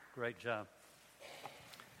Great job.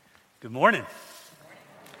 Good morning.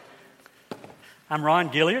 I'm Ron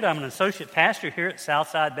Gilliard. I'm an associate pastor here at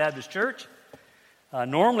Southside Baptist Church.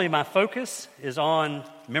 Normally my focus is on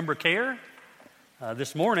member care.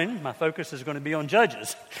 This morning my focus is going to be on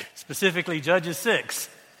Judges, specifically Judges 6.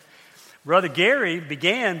 Brother Gary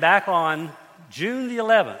began back on June the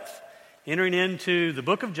 11th, entering into the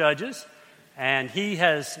book of Judges, and he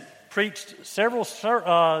has preached several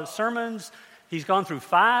sermons. He's gone through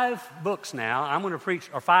 5 books now. I'm going to preach,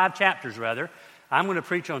 or 5 chapters rather. I'm going to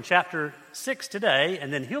preach on chapter 6 today,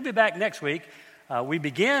 and then he'll be back next week. We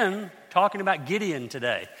begin talking about Gideon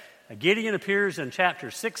today. Gideon appears in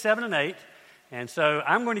chapters 6, 7, and 8, and so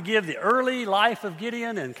I'm going to give the early life of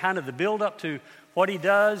Gideon and kind of the build up to what he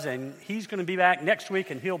does, and he's going to be back next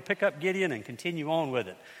week, and he'll pick up Gideon and continue on with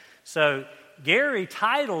it. So Gary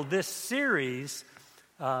titled this series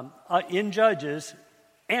in Judges,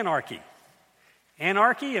 Anarchy.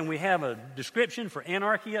 Anarchy, and we have a description for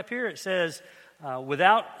anarchy up here. It says,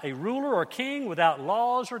 without a ruler or king, without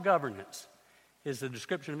laws or governance, is the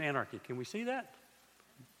description of anarchy. Can we see that?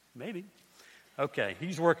 Maybe. Okay,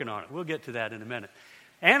 he's working on it. We'll get to that in a minute.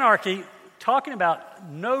 Anarchy, talking about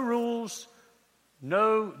no rules,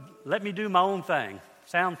 no, let me do my own thing.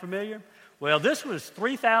 Sound familiar? Well, this was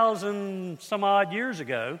 3,000 some odd years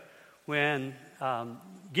ago when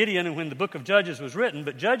Gideon and when the book of Judges was written,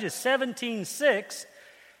 but Judges 17:6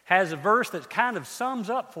 has a verse that kind of sums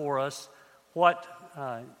up for us what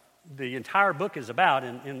the entire book is about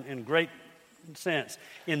in great sense.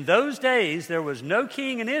 In those days, there was no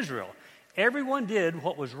king in Israel. Everyone did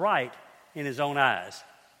what was right in his own eyes.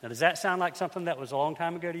 Now, does that sound like something that was a long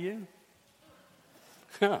time ago to you?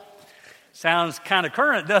 Sounds kind of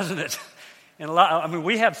current, doesn't it? And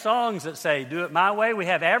we have songs that say, do it my way. We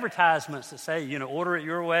have advertisements that say, order it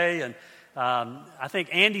your way. And I think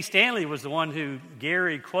Andy Stanley was the one who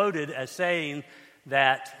Gary quoted as saying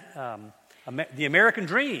that the American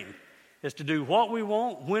dream is to do what we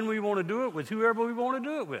want, when we want to do it, with whoever we want to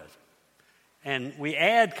do it with. And we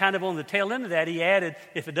add kind of on the tail end of that, he added,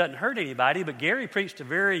 if it doesn't hurt anybody. But Gary preached a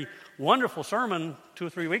very wonderful sermon 2 or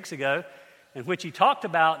 3 weeks ago in which he talked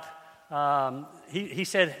about he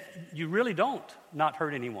said, you really don't not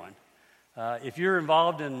hurt anyone. If you're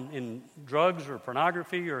involved in drugs or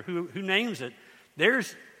pornography or who names it,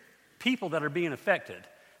 there's people that are being affected.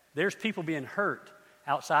 There's people being hurt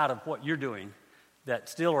outside of what you're doing that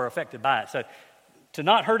still are affected by it. So to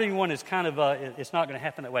not hurt anyone is kind of, it's not going to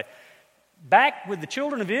happen that way. Back with the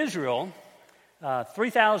children of Israel,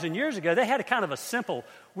 3,000 years ago, they had a kind of a simple,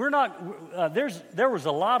 there was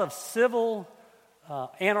a lot of civil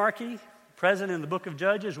anarchy present in the book of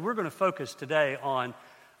Judges. We're going to focus today on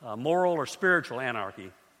moral or spiritual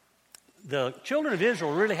anarchy. The children of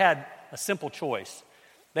Israel really had a simple choice.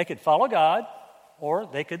 They could follow God, or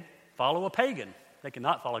they could follow a pagan. They could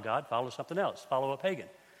not follow God, follow something else, follow a pagan.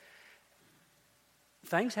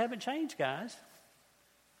 Things haven't changed, guys.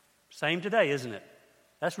 Same today, isn't it?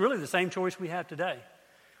 That's really the same choice we have today.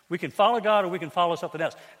 We can follow God or we can follow something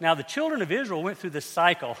else. Now, the children of Israel went through this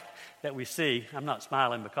cycle that we see. I'm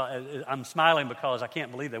smiling because I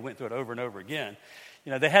can't believe they went through it over and over again.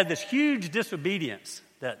 They had this huge disobedience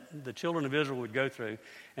that the children of Israel would go through,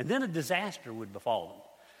 and then a disaster would befall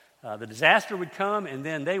them. The disaster would come, and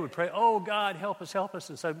then they would pray, oh, God, help us.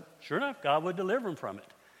 And so, sure enough, God would deliver them from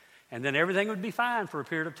it. And then everything would be fine for a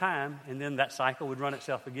period of time, and then that cycle would run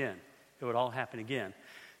itself again. It would all happen again.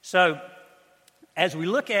 So, as we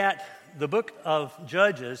look at the book of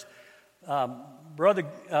Judges, Brother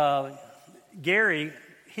Gary,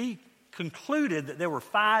 he concluded that there were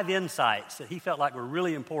 5 insights that he felt like were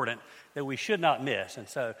really important that we should not miss. And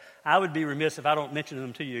so I would be remiss if I don't mention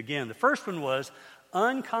them to you again. The first one was,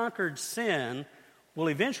 unconquered sin will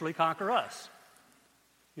eventually conquer us.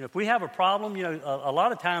 If we have a problem, a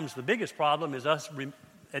lot of times the biggest problem is us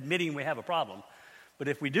admitting we have a problem. But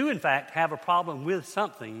if we do, in fact, have a problem with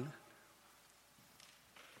something,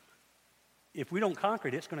 if we don't conquer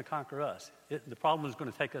it, it's going to conquer us. The problem is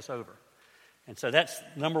going to take us over. And so that's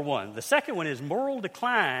number one. The second one is moral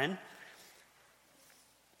decline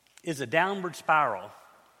is a downward spiral.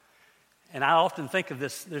 And I often think of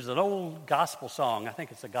this, there's an old gospel song, I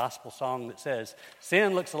think it's a gospel song that says,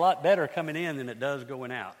 sin looks a lot better coming in than it does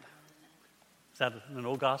going out. Is that an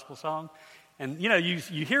old gospel song? And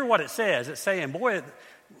you hear what it says. It's saying, boy,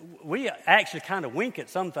 we actually kind of wink at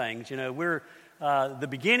some things. We're the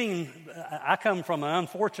beginning. I come from an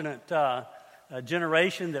unfortunate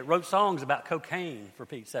generation that wrote songs about cocaine, for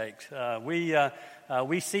Pete's sakes.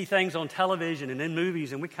 We see things on television and in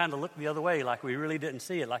movies, and we kind of look the other way like we really didn't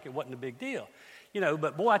see it, like it wasn't a big deal.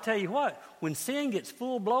 But boy, I tell you what, when sin gets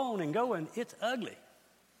full blown and going, it's ugly.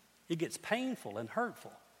 It gets painful and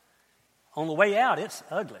hurtful. On the way out, it's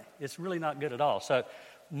ugly. It's really not good at all. So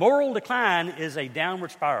moral decline is a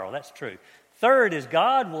downward spiral. That's true. Third is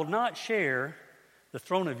God will not share the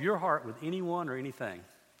throne of your heart with anyone or anything.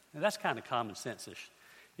 Now, that's kind of common sense-ish.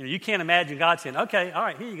 You can't imagine God saying, okay, all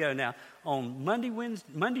right, here you go now. On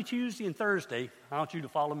Monday, Tuesday, and Thursday, I want you to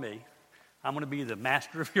follow me. I'm going to be the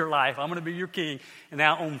master of your life. I'm going to be your king. And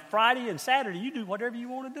now on Friday and Saturday, you do whatever you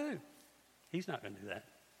want to do. He's not going to do that.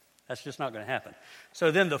 That's just not going to happen.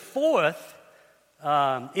 So then the fourth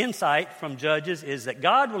insight from Judges is that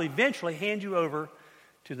God will eventually hand you over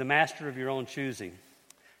to the master of your own choosing.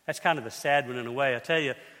 That's kind of a sad one in a way. I tell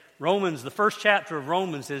you, Romans, the first chapter of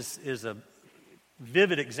Romans is a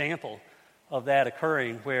vivid example of that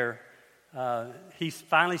occurring, where he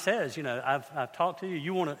finally says, I've talked to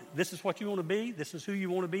you. This is what you want to be. This is who you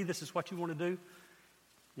want to be. This is what you want to do.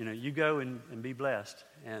 You go and be blessed,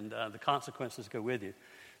 and the consequences go with you.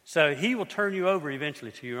 So he will turn you over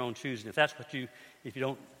eventually to your own choosing if you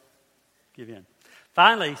don't give in.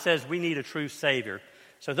 Finally, he says we need a true Savior.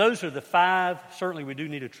 So those are the five. Certainly we do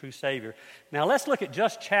need a true Savior. Now let's look at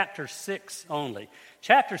just chapter 6 only.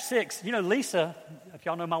 Chapter 6, Lisa, if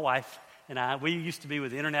y'all know my wife and I, we used to be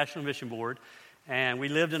with the International Mission Board, and we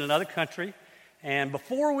lived in another country. And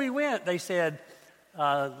before we went, they said,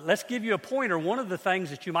 let's give you a pointer. One of the things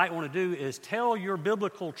that you might want to do is tell your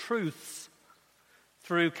biblical truths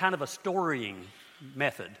through kind of a storying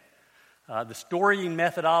method. The storying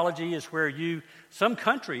methodology is where some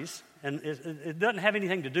countries, and it doesn't have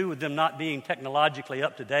anything to do with them not being technologically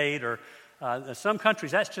up to date, or some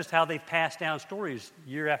countries, that's just how they've passed down stories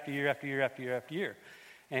year after year after year after year after year.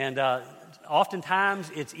 And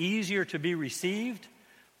oftentimes it's easier to be received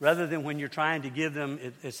rather than when you're trying to give them,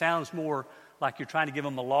 it sounds more like you're trying to give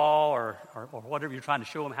them a law or whatever, you're trying to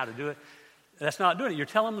show them how to do it. That's not doing it. You're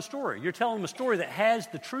telling them a story. You're telling them a story that has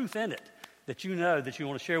the truth in it that you know that you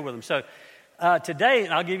want to share with them. So today,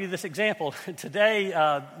 and I'll give you this example. Today,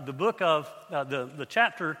 the book of, the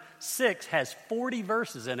chapter 6 has 40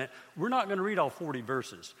 verses in it. We're not going to read all 40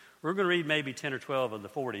 verses. We're going to read maybe 10 or 12 of the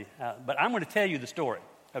 40. But I'm going to tell you the story,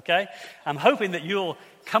 okay? I'm hoping that you'll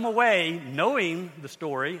come away knowing the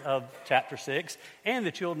story of chapter 6 and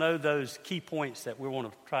that you'll know those key points that we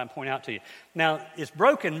want to try and point out to you. Now, it's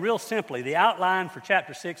broken real simply. The outline for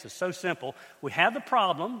chapter 6 is so simple. We have the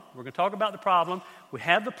problem. We're going to talk about the problem. We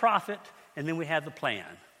have the prophet. And then we have the plan,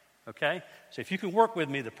 okay? So if you can work with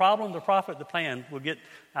me, the problem, the prophet, the plan,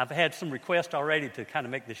 I've had some requests already to kind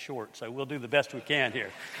of make this short, so we'll do the best we can here.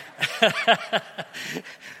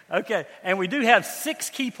 Okay, and we do have 6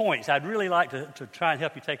 key points I'd really like to try and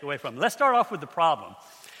help you take away from. Let's start off with the problem.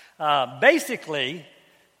 Basically,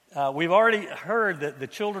 we've already heard that the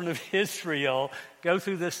children of Israel go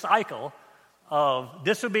through this cycle of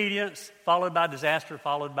disobedience, followed by disaster,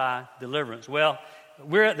 followed by deliverance. Well,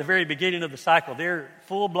 we're at the very beginning of the cycle. They're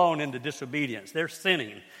full-blown into disobedience. They're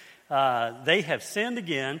sinning. They have sinned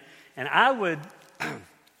again. And I would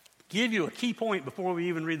give you a key point before we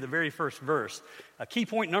even read the very first verse. A key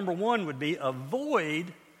point number 1 would be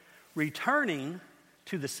avoid returning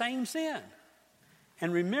to the same sin.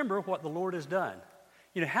 And remember what the Lord has done.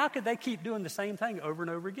 How could they keep doing the same thing over and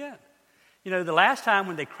over again? The last time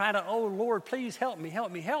when they cried out, oh, Lord, please help me,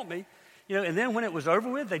 help me, help me. And then when it was over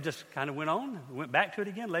with, they just kind of went on, went back to it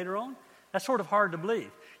again later on. That's sort of hard to believe.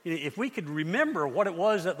 If we could remember what it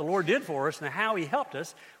was that the Lord did for us and how He helped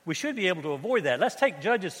us, we should be able to avoid that. Let's take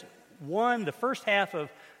Judges 1. The first half of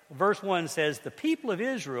verse 1 says, the people of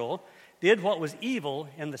Israel did what was evil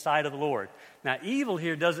in the sight of the Lord. Now, evil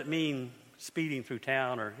here doesn't mean speeding through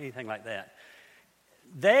town or anything like that.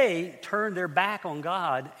 They turned their back on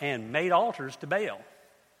God and made altars to Baal.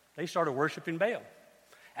 They started worshiping Baal.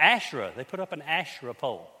 Asherah, they put up an Asherah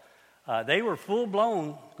pole. They were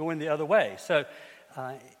full-blown going the other way. So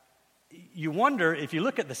you wonder, if you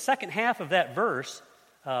look at the second half of that verse,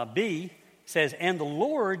 B says, and the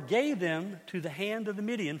Lord gave them to the hand of the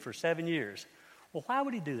Midian for 7 years. Well, why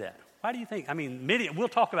would He do that? Why do you think? Midian, we'll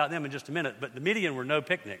talk about them in just a minute, but the Midian were no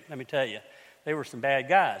picnic, let me tell you. They were some bad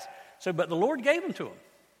guys. But the Lord gave them to them.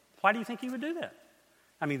 Why do you think He would do that?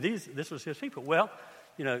 This was His people. Well,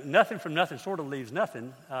 nothing from nothing sort of leaves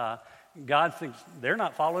nothing. God thinks they're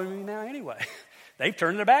not following me now anyway. They've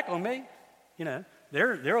turned their back on me.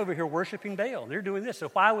 They're over here worshiping Baal. They're doing this. So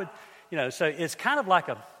why would, so it's kind of like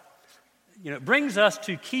it brings us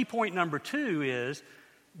to key point number 2 is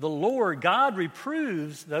the Lord, God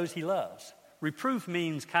reproves those He loves. Reproof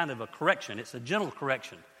means kind of a correction. It's a gentle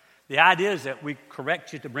correction. The idea is that we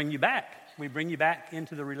correct you to bring you back. We bring you back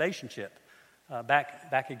into the relationship.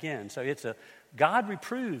 Back again. So it's a God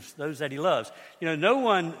reproves those that he loves. No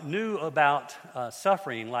one knew about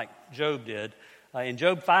suffering like Job did. In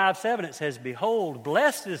Job 5:7 it says, "Behold,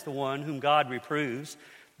 blessed is the one whom God reproves.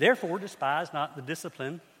 Therefore despise not the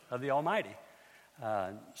discipline of the Almighty."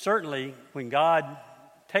 Certainly, when God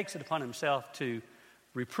takes it upon himself to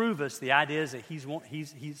reprove us, the idea is that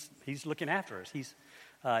he's looking after us.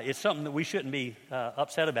 It's something that we shouldn't be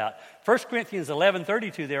upset about. 1 Corinthians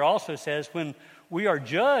 11:32 there also says, "When we are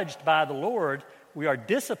judged by the Lord, we are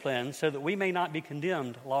disciplined so that we may not be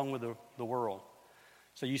condemned along with the world."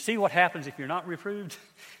 So you see what happens if you're not reproved?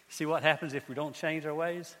 See what happens if we don't change our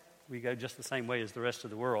ways? We go just the same way as the rest of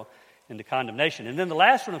the world into condemnation. And then the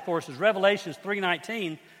last one, of course, is Revelations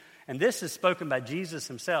 3:19, and this is spoken by Jesus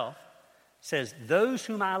himself. It says, "Those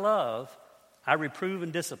whom I love, I reprove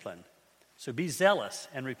and discipline. So be zealous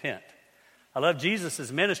and repent." I love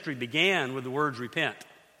Jesus' ministry began with the words repent.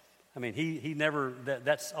 I mean, he never,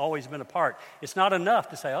 that's always been a part. It's not enough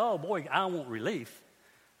to say, "Oh boy, I want relief.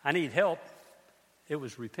 I need help." It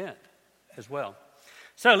was repent as well.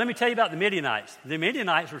 So let me tell you about the Midianites. The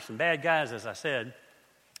Midianites were some bad guys, as I said.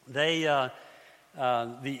 The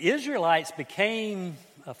Israelites became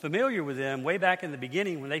familiar with them way back in the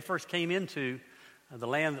beginning when they first came into the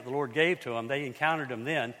land that the Lord gave to them. They encountered them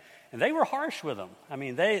then, and they were harsh with them. I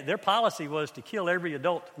mean, their policy was to kill every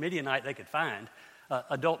adult Midianite they could find,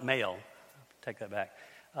 adult male, take that back,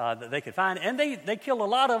 that they could find. And they killed a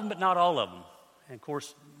lot of them, but not all of them. And of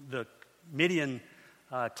course, the Midian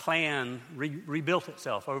clan rebuilt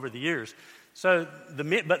itself over the years. But the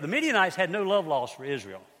Midianites had no love lost for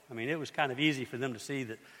Israel. I mean, it was kind of easy for them to see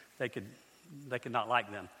that they could not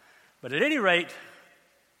like them. But at any rate,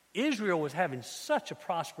 Israel was having such a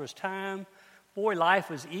prosperous time. Boy, life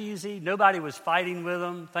was easy. Nobody was fighting with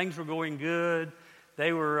them. Things were going good.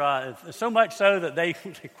 They were so much so that they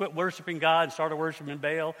quit worshiping God and started worshiping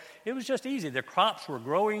Baal. It was just easy. Their crops were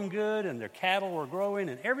growing good, and their cattle were growing,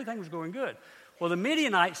 and everything was going good. Well, the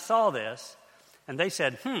Midianites saw this, and they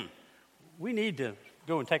said, we need to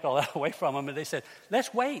go and take all that away from them. And they said,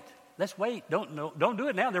 let's wait. Don't do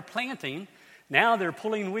it now. They're planting. Now they're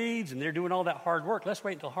pulling weeds, and they're doing all that hard work. Let's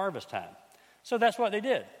wait until harvest time. So that's what they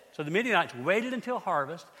did. So the Midianites waited until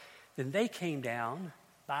harvest. Then they came down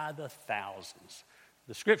by the thousands.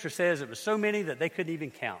 The scripture says it was so many that they couldn't even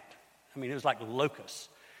count. I mean, it was like locusts.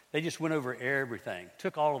 They just went over everything,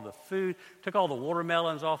 took all of the food, took all the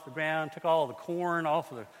watermelons off the ground, took all the corn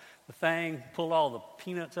off of the thing, pulled all the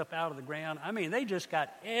peanuts up out of the ground. I mean, they just got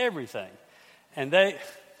everything. And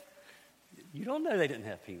you don't know they didn't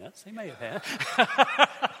have peanuts. They may have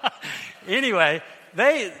had. Anyway,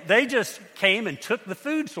 they just came and took the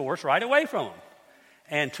food source right away from them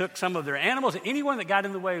and took some of their animals. And anyone that got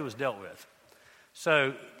in the way was dealt with.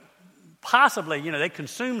 So possibly, they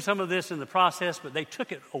consumed some of this in the process, but they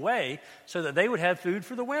took it away so that they would have food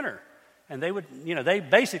for the winter. And they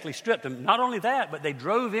basically stripped them. Not only that, but they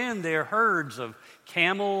drove in their herds of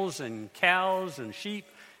camels and cows and sheep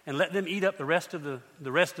and let them eat up the rest of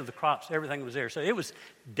the crops. Everything was there. So it was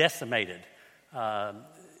decimated.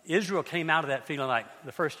 Israel came out of that feeling like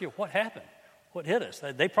the first year, what happened? What hit us?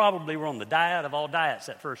 They probably were on the diet of all diets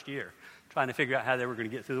that first year, trying to figure out how they were going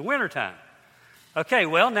to get through the winter time. Okay,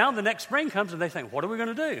 well, now the next spring comes and they think, what are we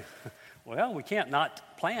going to do? Well, we can't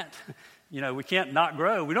not plant. We can't not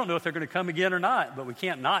grow. We don't know if they're going to come again or not, but we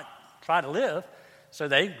can't not try to live. So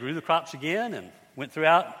they grew the crops again and went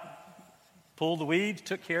throughout, pulled the weeds,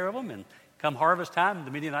 took care of them, and come harvest time,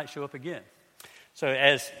 the Midianites show up again. So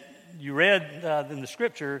as you read in the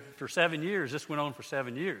scripture, for 7 years, this went on for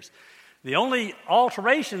 7 years. The only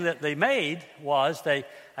alteration that they made was they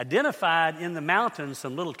identified in the mountains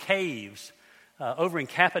some little caves over in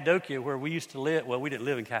Cappadocia, where we used to live. Well, we didn't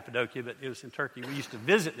live in Cappadocia, but it was in Turkey. We used to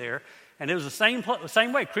visit there, and it was the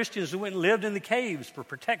same way. Christians who went and lived in the caves for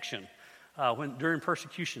protection during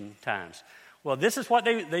persecution times. Well, this is what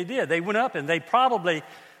they did. They went up, and they probably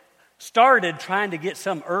started trying to get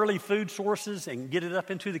some early food sources and get it up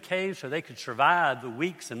into the caves so they could survive the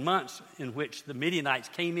weeks and months in which the Midianites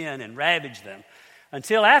came in and ravaged them.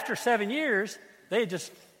 Until after 7 years, they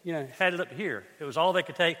just had it up here. It was all they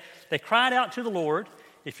could take. They cried out to the Lord.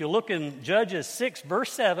 If you look in Judges 6,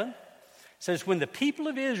 verse 7, it says, when the people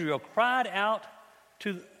of Israel cried out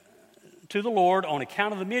to the Lord on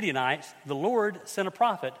account of the Midianites, the Lord sent a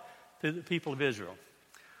prophet to the people of Israel.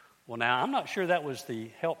 Well, now, I'm not sure that was the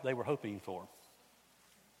help they were hoping for.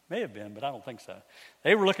 May have been, but I don't think so.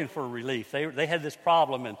 They were looking for relief. They had this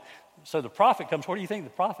problem, and so the prophet comes. What do you think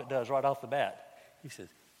the prophet does right off the bat? He says,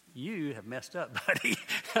 you have messed up, buddy.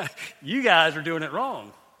 You guys are doing it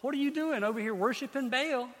wrong. What are you doing over here worshiping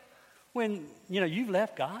Baal when, you've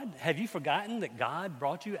left God? Have you forgotten that God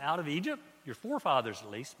brought you out of Egypt, your forefathers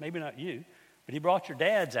at least, maybe not you, but he brought your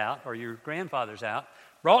dads out or your grandfathers out,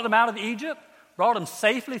 brought them out of Egypt, brought them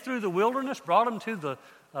safely through the wilderness, brought them to the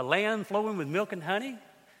land flowing with milk and honey.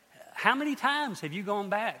 How many times have you gone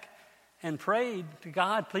back and prayed to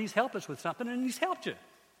God, please help us with something, and he's helped you?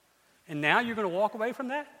 And now you're going to walk away from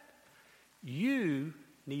that? You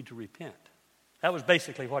need to repent. That was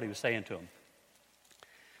basically what he was saying to them.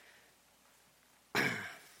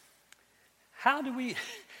 How do we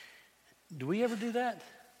ever do that?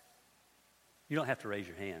 You don't have to raise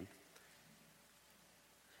your hand.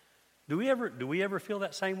 Do we ever feel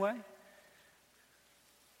that same way?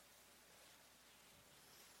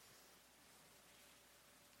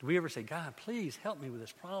 Do we ever say, God, please help me with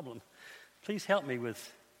this problem? Please help me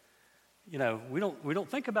with, we don't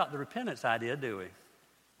think about the repentance idea, do we?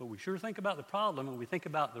 But we sure think about the problem, and we think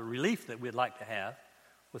about the relief that we'd like to have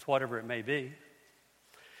with whatever it may be.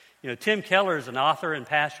 Tim Keller is an author and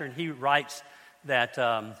pastor, and he writes that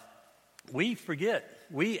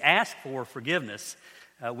we ask for forgiveness.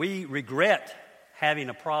 We regret having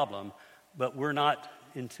a problem, but we're not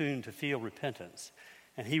in tune to feel repentance.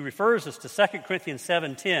 And he refers us to 2 Corinthians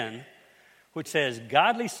 7:10, which says,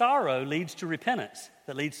 godly sorrow leads to repentance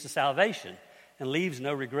that leads to salvation and leaves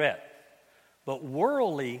no regret. But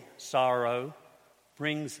worldly sorrow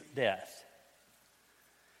brings death.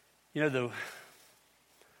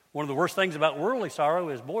 One of the worst things about worldly sorrow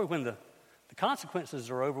is, when the consequences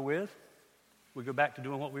are over with, we go back to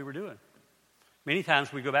doing what we were doing. Many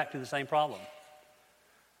times we go back to the same problem.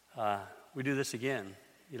 We do this again.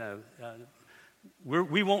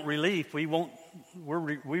 We want relief. We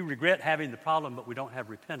regret having the problem, but we don't have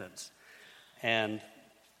repentance. And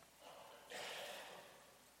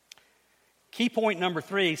key point number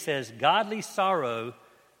 3 says, godly sorrow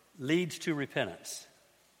leads to repentance.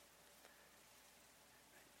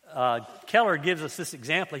 Keller gives us this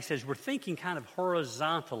example. He says, we're thinking kind of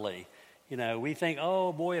horizontally. We think,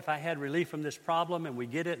 oh boy, if I had relief from this problem, and we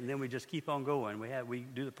get it, and then we just keep on going. We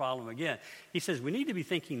do the problem again. He says we need to be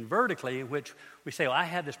thinking vertically, in which we say, well, I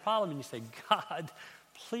had this problem, and you say, God,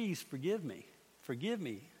 please forgive me. Forgive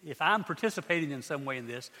me. If I'm participating in some way in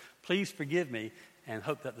this, please forgive me, and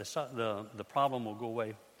hope that the problem will go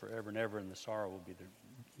away forever and ever, and the sorrow will be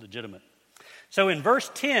legitimate. So in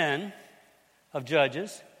verse 10 of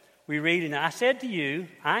Judges, we read, and I said to you,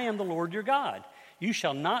 I am the Lord your God. You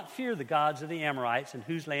shall not fear the gods of the Amorites in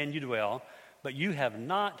whose land you dwell, but you have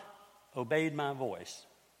not obeyed my voice.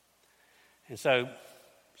 And so,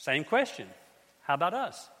 same question. How about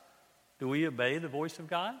us? Do we obey the voice of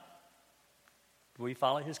God? Do we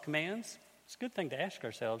follow his commands? It's a good thing to ask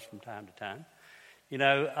ourselves from time to time.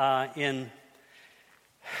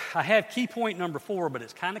 I have key point number 4, but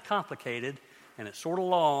it's kind of complicated, and it's sort of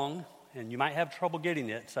long, and you might have trouble getting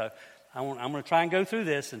it, so I'm going to try and go through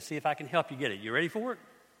this and see if I can help you get it. You ready for it?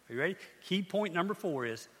 Are you ready? Key point number 4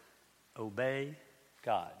 is obey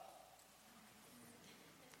God.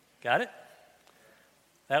 Got it?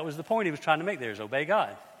 That was the point he was trying to make there, is obey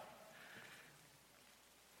God.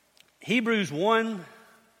 Hebrews 1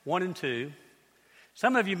 and 2.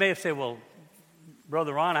 Some of you may have said, well,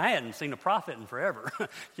 Brother Ron, I hadn't seen a prophet in forever.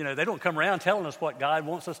 They don't come around telling us what God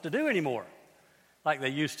wants us to do anymore like they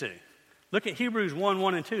used to. Look at Hebrews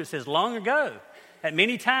 1 and 2. It says, long ago, at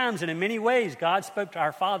many times and in many ways, God spoke to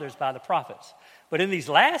our fathers by the prophets. But in these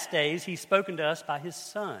last days, he's spoken to us by his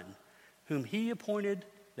Son, whom he appointed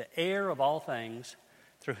the heir of all things,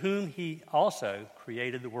 through whom he also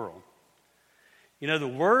created the world. The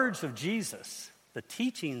words of Jesus, the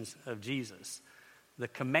teachings of Jesus, the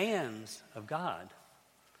commands of God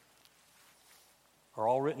are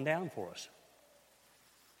all written down for us.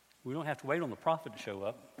 We don't have to wait on the prophet to show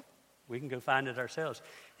up. We can go find it ourselves.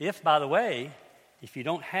 By the way, if you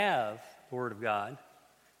don't have the Word of God,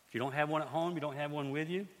 if you don't have one at home, you don't have one with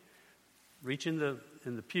you, reach in the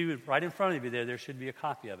pew right in front of you there should be a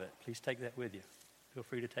copy of it. Please take that with you. Feel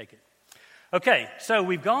free to take it. Okay, so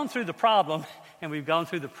we've gone through the problem and we've gone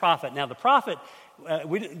through the prophet. Now the prophet,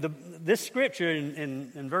 this scripture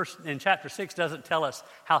in chapter 6 doesn't tell us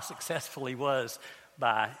how successful he was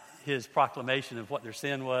by his proclamation of what their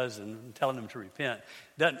sin was and telling them to repent.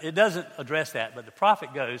 It doesn't address that, but the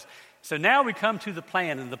prophet goes. So now we come to the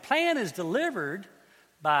plan, and the plan is delivered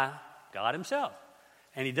by God himself.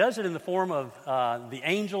 And he does it in the form of the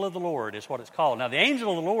angel of the Lord is what it's called. Now the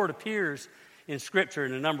angel of the Lord appears in Scripture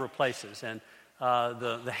in a number of places, and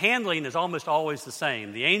the handling is almost always the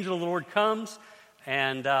same. The angel of the Lord comes,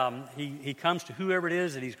 and he comes to whoever it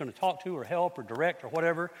is that he's going to talk to or help or direct or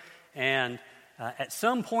whatever, and at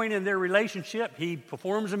some point in their relationship, he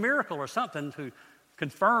performs a miracle or something to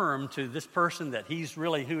confirm to this person that he's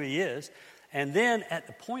really who he is. And then at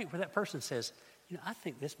the point where that person says, I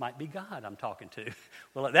think this might be God I'm talking to.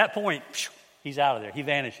 Well, at that point, he's out of there. He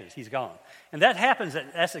vanishes. He's gone. And that happens.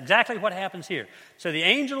 That's exactly what happens here. So the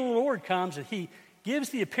angel of the Lord comes, and he gives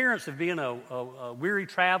the appearance of being a weary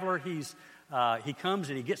traveler. He comes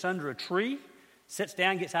and he gets under a tree, sits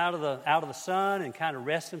down, gets out of the sun, and kind of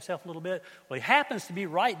rests himself a little bit. Well, he happens to be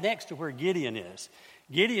right next to where Gideon is.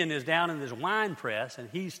 Gideon is down in this wine press, and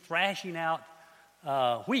he's thrashing out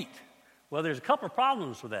wheat. Well, there's a couple of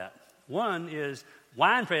problems with that. One is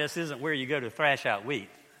wine press isn't where you go to thrash out wheat.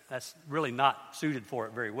 That's really not suited for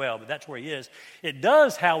it very well, but that's where he is. It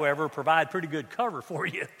does, however, provide pretty good cover for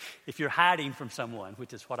you if you're hiding from someone,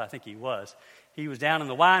 which is what I think he was. He was down in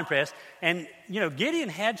the wine press, and, Gideon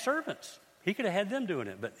had servants. He could have had them doing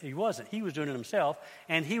it, but he wasn't. He was doing it himself,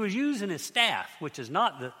 and he was using his staff, which is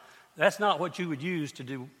that's not what you would use to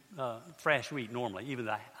do thrash wheat normally. Even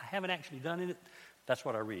though I haven't actually done it, that's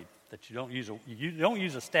what I read, that you don't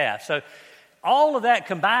use a staff. So all of that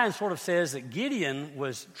combined sort of says that Gideon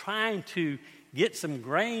was trying to get some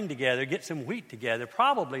grain together, get some wheat together,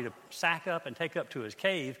 probably to sack up and take up to his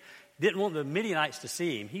cave. Didn't want the Midianites to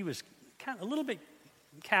see him. He was kind of a little bit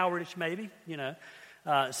cowardice, maybe,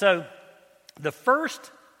 So the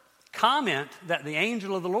first comment that the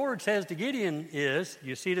angel of the Lord says to Gideon is,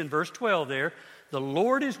 you see it in verse 12 there, "The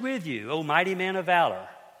Lord is with you, O mighty man of valor."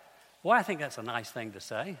 Well, I think that's a nice thing to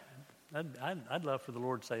say. I'd love for the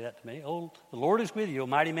Lord to say that to me. "Oh, the Lord is with you, O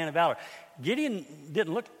mighty man of valor." Gideon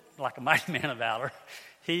didn't look like a mighty man of valor.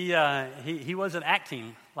 He wasn't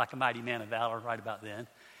acting like a mighty man of valor right about then,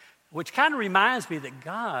 which kind of reminds me that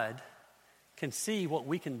God can see what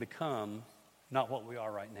we can become, not what we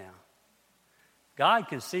are right now. God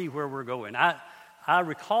can see where we're going. I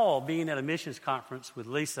recall being at a missions conference with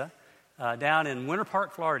Lisa down in Winter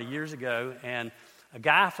Park, Florida years ago, and a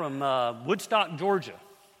guy from Woodstock, Georgia,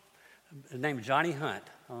 his name is Johnny Hunt.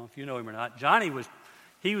 I don't know if you know him or not. Johnny was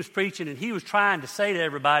preaching, and he was trying to say to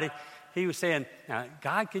everybody, he was saying, now,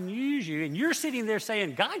 God can use you, and you're sitting there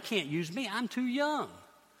saying, God can't use me, I'm too young.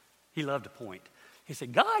 He loved to point. He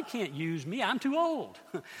said, God can't use me, I'm too old.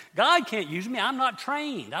 God can't use me, I'm not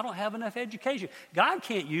trained. I don't have enough education. God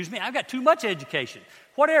can't use me, I've got too much education.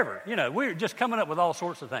 Whatever, we're just coming up with all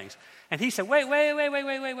sorts of things. And he said, wait.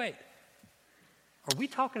 Are we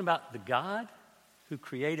talking about the God who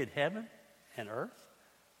created heaven and earth?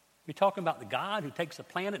 Are we talking about the God who takes a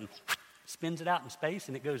planet and spins it out in space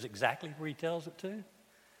and it goes exactly where he tells it to?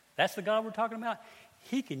 That's the God we're talking about?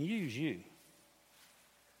 He can use you.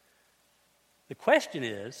 The question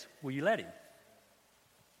is, will you let him?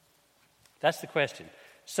 That's the question.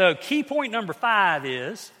 So key point number 5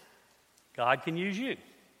 is, God can use you.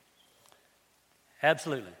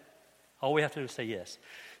 Absolutely. All we have to do is say yes.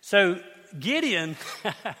 So Gideon,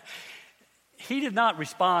 he did not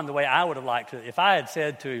respond the way I would have liked to. If I had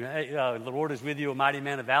said to him, hey, the Lord is with you, a mighty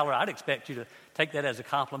man of valor, I'd expect you to take that as a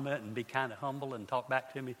compliment and be kind of humble and talk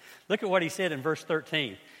back to me. Look at what he said in verse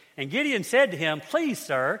 13. And Gideon said to him, please,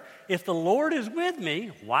 sir, if the Lord is with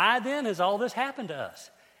me, why then has all this happened to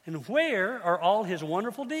us? And where are all his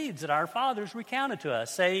wonderful deeds that our fathers recounted to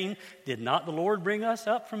us, saying, did not the Lord bring us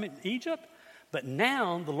up from Egypt? But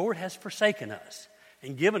now the Lord has forsaken us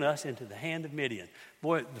and given us into the hand of Midian.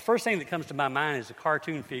 Boy, the first thing that comes to my mind is a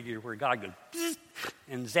cartoon figure where God goes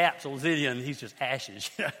and zaps old Gideon and he's just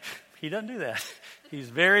ashes. He doesn't do that. He's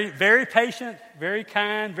very, very patient, very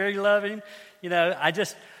kind, very loving.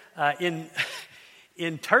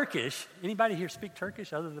 In Turkish, anybody here speak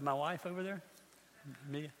Turkish other than my wife over there?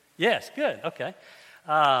 Me? Yes, good, okay.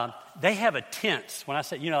 They have a tense. When I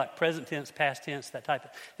say, like present tense, past tense, that type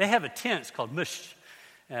of, they have a tense called mush.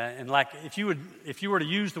 And like if you were to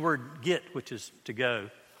use the word get, which is to go,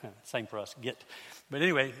 same for us, get. But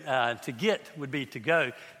anyway, to get would be to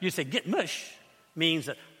go. You say get mush means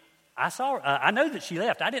that I saw her. I know that she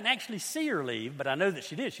left. I didn't actually see her leave, but I know that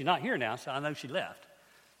she did. She's not here now, so I know she left.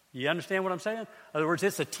 You understand what I'm saying? In other words,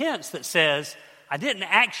 it's a tense that says, I didn't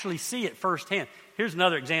actually see it firsthand. Here's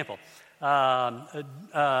another example.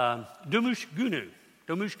 Dumushgunu.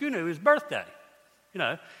 Dumushgunu is birthday.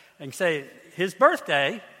 And say, his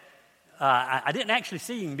birthday, I didn't actually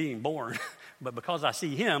see him being born, but because I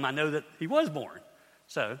see him, I know that he was born.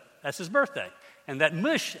 So that's his birthday. And that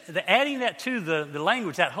mush, adding that to the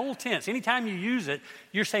language, that whole tense, anytime you use it,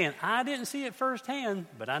 you're saying, I didn't see it firsthand,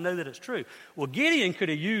 but I know that it's true. Well, Gideon could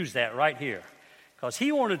have used that right here because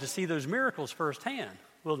he wanted to see those miracles firsthand.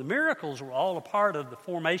 Well, the miracles were all a part of the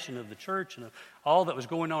formation of the church and of all that was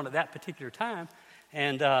going on at that particular time.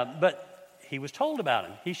 And but he was told about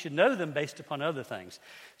them. He should know them based upon other things.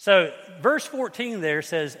 So verse 14 there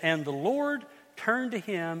says, and the Lord turned to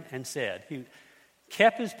him and said, he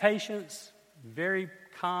kept his patience, very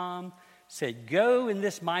calm, said, "Go in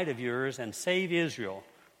this might of yours and save Israel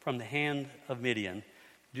from the hand of Midian.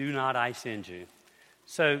 Do not I send you?"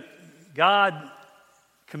 So God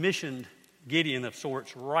commissioned Gideon of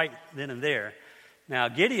sorts right then and there. Now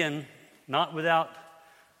Gideon, not without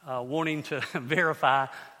wanting to verify,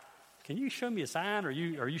 "Can you show me a sign? Are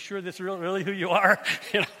you sure this is really who you are?"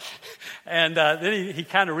 And then he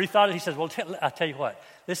kind of rethought it. He says, "Well, I'll tell you what.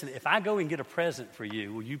 Listen, if I go and get a present for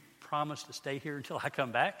you, will you promise to stay here until I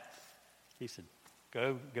come back?" He said,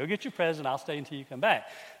 Go get your present. I'll stay until you come back."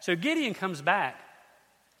 So Gideon comes back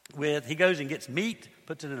he goes and gets meat,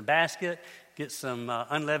 puts it in a basket, gets some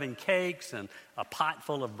unleavened cakes and a pot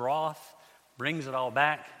full of broth, brings it all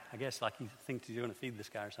back. I guess like he thinks he's going to feed this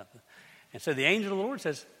guy or something. And so the angel of the Lord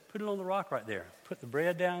says, "Put it on the rock right there. Put the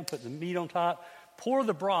bread down, put the meat on top, pour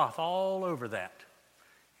the broth all over that."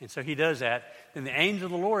 And so he does that. Then the angel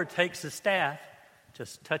of the Lord takes his staff,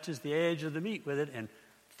 just touches the edge of the meat with it, and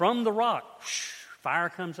from the rock, fire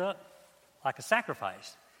comes up like a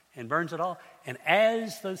sacrifice and burns it all. And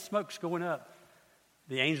as the smoke's going up,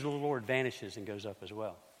 the angel of the Lord vanishes and goes up as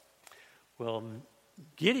well. Well,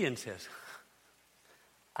 Gideon says,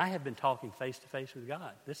 "I have been talking face to face with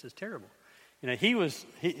God. This is terrible." He was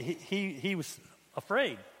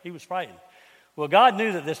afraid. He was frightened. Well, God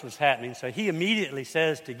knew that this was happening, so he immediately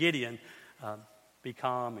says to Gideon, "Be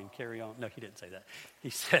calm and carry on." No, he didn't say that. He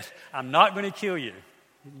said, "I'm not going to kill you.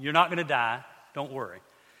 You're not going to die. Don't worry."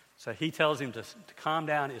 So he tells him to calm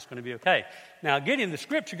down. It's going to be okay. Now, Gideon, the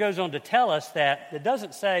scripture goes on to tell us that it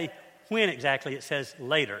doesn't say when exactly. It says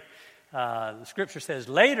later. The scripture says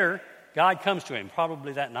later, God comes to him,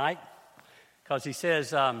 probably that night, because he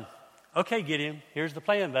says, "Okay, Gideon, here's the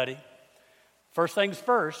plan, buddy. First things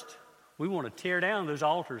first, we want to tear down those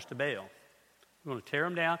altars to Baal. We want to tear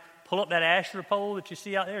them down, pull up that Asherah pole that you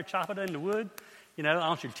see out there, chop it into wood. I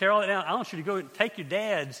want you to tear all that down. I want you to go and take your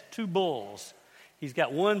dad's 2 bulls. He's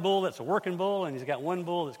got one bull that's a working bull, and he's got one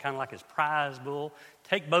bull that's kind of like his prize bull.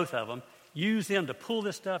 Take both of them, use them to pull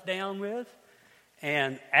this stuff down with,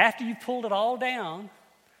 and after you've pulled it all down,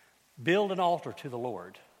 build an altar to the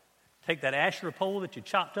Lord. Take that Asherah pole that you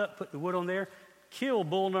chopped up, put the wood on there, kill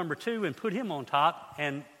bull number 2 and put him on top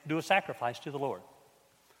and do a sacrifice to the Lord."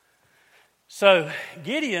 So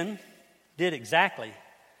Gideon did exactly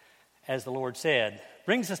as the Lord said.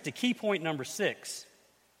 Brings us to key point number 6.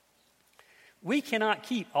 We cannot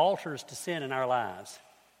keep altars to sin in our lives.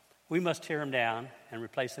 We must tear them down and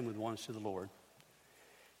replace them with ones to the Lord.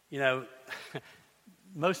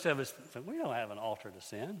 Most of us think, we don't have an altar to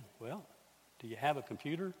sin. Well, do you have a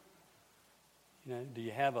computer? Do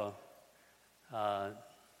you have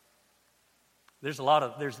there's a lot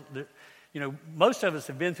of, most of us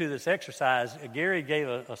have been through this exercise. Gary gave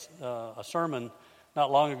a sermon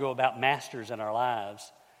not long ago about masters in our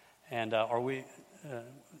lives. And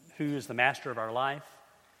who is the master of our life?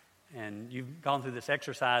 And you've gone through this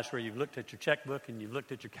exercise where you've looked at your checkbook and you've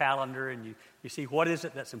looked at your calendar and you see what is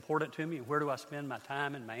it that's important to me and where do I spend my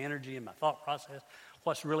time and my energy and my thought process?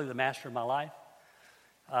 What's really the master of my life?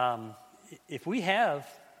 If we have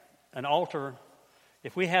an altar,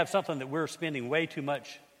 if we have something that we're spending way too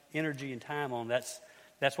much energy and time on, that's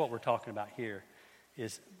what we're talking about here,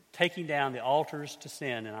 is taking down the altars to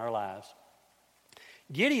sin in our lives.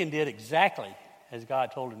 Gideon did exactly as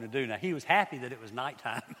God told him to do. Now, he was happy that it was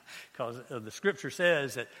nighttime because the scripture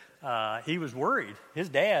says that he was worried. His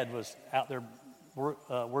dad was out there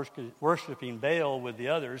worshiping Baal with the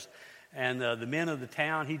others, and the men of the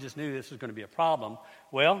town, he just knew this was going to be a problem.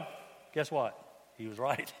 Well, guess what? He was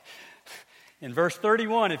right. In verse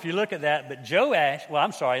 31, if you look at that, but Joash,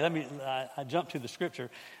 I jumped to the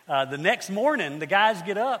scripture. The next morning, the guys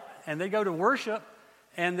get up and they go to worship,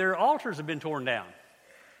 and their altars have been torn down.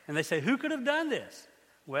 And they say, who could have done this?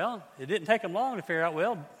 Well, it didn't take them long to figure out,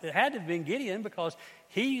 it had to have been Gideon because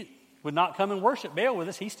he would not come and worship Baal with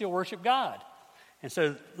us. He still worshiped God. And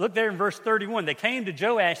so look there in verse 31. They came to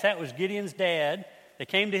Joash, that was Gideon's dad. They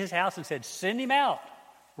came to his house and said, send him out.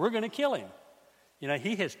 We're going to kill him.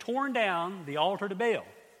 He has torn down the altar to Baal.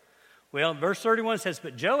 Well, verse 31 says,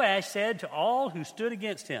 but Joash said to all who stood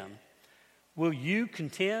against him, will you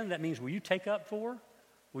contend? That means will you take up for?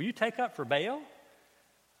 Will you take up for Baal?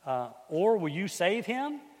 Or will you save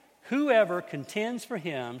him? Whoever contends for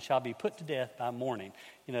him shall be put to death by morning.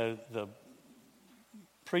 The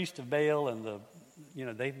priest of Baal and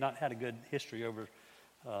they've not had a good history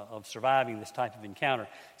of surviving this type of encounter. It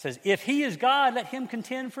says, if he is God, let him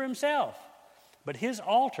contend for himself. But his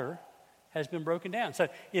altar has been broken down. So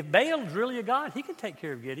if Baal is really a god, he can take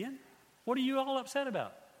care of Gideon. What are you all upset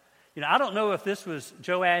about? I don't know if this was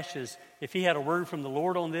Joash's, if he had a word from the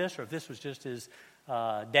Lord on this, or if this was just his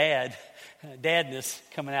dadness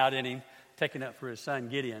coming out in him, taking up for his son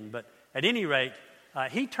Gideon. But at any rate,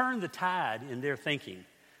 he turned the tide in their thinking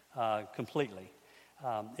completely.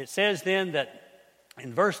 It says then that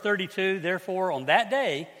in verse 32, therefore on that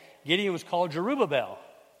day, Gideon was called Jerubbaal.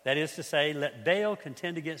 That is to say, let Baal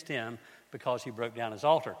contend against him because he broke down his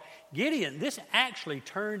altar. Gideon, this actually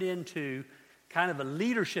turned into kind of a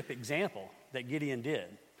leadership example that Gideon did.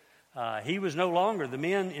 He was no longer, the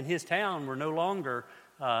men in his town were no longer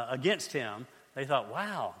against him. They thought,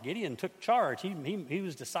 wow, Gideon took charge. He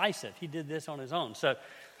was decisive. He did this on his own. So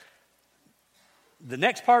the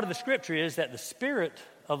next part of the scripture is that the Spirit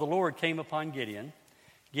of the Lord came upon Gideon.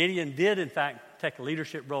 Gideon did, in fact, take a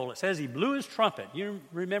leadership role. It says he blew his trumpet. You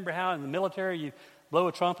remember how in the military you blow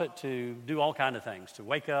a trumpet to do all kinds of things, to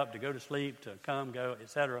wake up, to go to sleep, to come, go,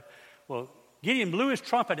 etc. Well, Gideon blew his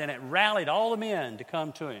trumpet and it rallied all the men to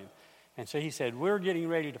come to him. And so he said, we're getting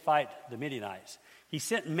ready to fight the Midianites. He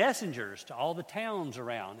sent messengers to all the towns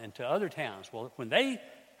around and to other towns. Well, when they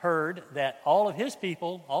heard that all of his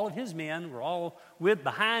people, all of his men were all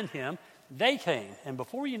behind him, they came. And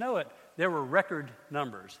before you know it, there were record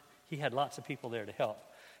numbers. He had lots of people there to help.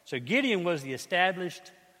 So Gideon was the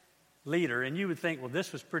established leader, and you would think, well,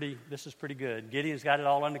 this is pretty good. Gideon's got it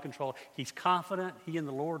all under control. He's confident. He and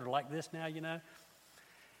the Lord are like this now, you know.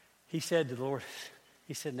 He said to the Lord,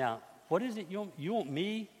 he said, now, what is it you want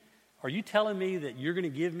me? Are you telling me that you're going to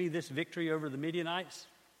give me this victory over the Midianites?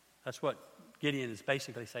 That's what Gideon is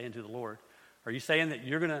basically saying to the Lord. Are you saying that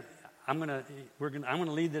I'm going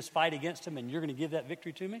to lead this fight against him, and you're going to give that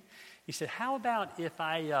victory to me? He said, how about if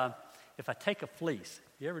I take a fleece?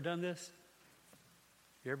 You ever done this?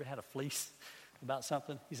 You ever had a fleece about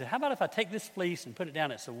something? He said, how about if I take this fleece and put it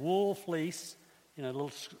down? It's a wool fleece, a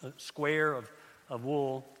little square of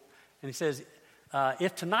wool. And he says,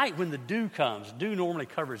 if tonight when the dew comes, dew normally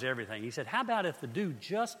covers everything. He said, how about if the dew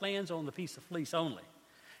just lands on the piece of fleece only,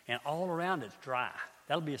 and all around it's dry?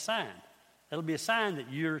 That'll be a sign. That'll be a sign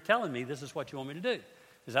that you're telling me this is what you want me to do.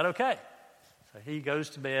 Is that okay? So he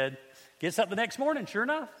goes to bed, gets up the next morning, sure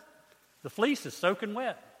enough, the fleece is soaking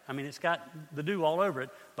wet. I mean, it's got the dew all over it,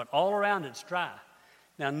 but all around it's dry.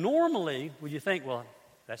 Now, normally, would you think, well,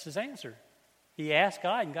 that's his answer. He asked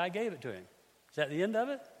God, and God gave it to him. Is that the end of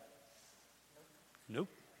it? Nope.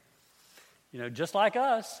 Just like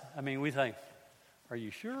us, I mean, we think, are you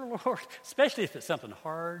sure, Lord? Especially if it's something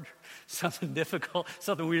hard, something difficult,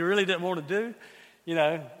 something we really didn't want to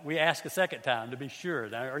do. We ask a second time to be sure.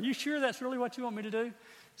 Now, are you sure that's really what you want me to do?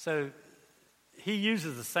 So he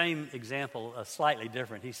uses the same example, slightly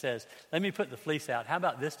different. He says, let me put the fleece out. How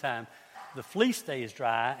about this time the fleece stays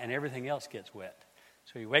dry and everything else gets wet?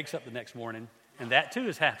 So he wakes up the next morning, and that too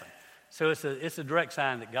has happened. So it's a direct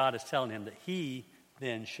sign that God is telling him that he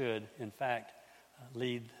then should, in fact,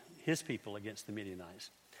 lead his people against the Midianites.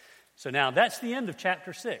 So now that's the end of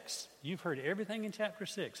chapter 6. You've heard everything in chapter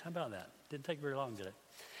 6. How about that? Didn't take very long, did it?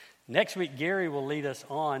 Next week, Gary will lead us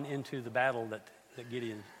on into the battle that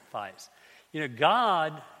Gideon fights.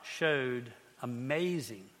 God showed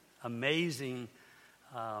amazing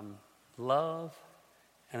love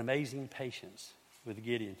and amazing patience with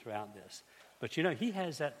Gideon throughout this. But he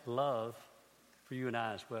has that love for you and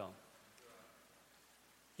I as well.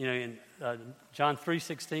 In John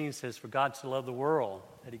 3:16 says, for God so loved the world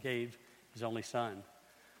that he gave his only son,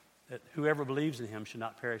 that whoever believes in him should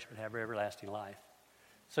not perish but have everlasting life.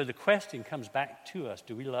 So the question comes back to us,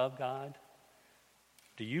 do we love God?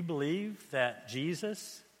 Do you believe that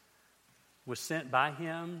Jesus was sent by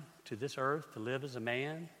him to this earth to live as a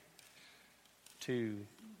man, to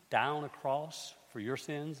die on a cross for your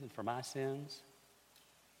sins and for my sins?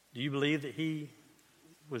 Do you believe that he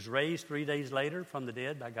was raised 3 days later from the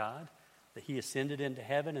dead by God, that he ascended into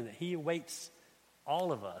heaven, and that he awaits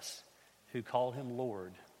all of us who call him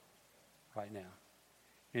Lord right now?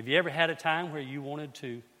 Have you ever had a time where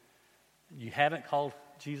you haven't called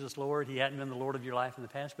Jesus Lord, he hadn't been the Lord of your life in the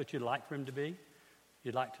past, but you'd like for him to be?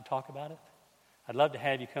 You'd like to talk about it? I'd love to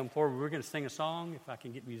have you come forward. We're going to sing a song, if I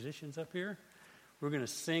can get musicians up here. We're going to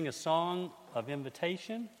sing a song of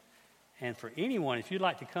invitation. And for anyone, if you'd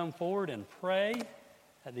like to come forward and pray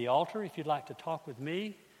at the altar, if you'd like to talk with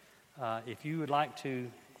me, if you would like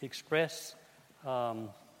to express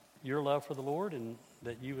your love for the Lord and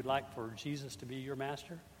that you would like for Jesus to be your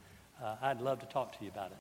master, I'd love to talk to you about it.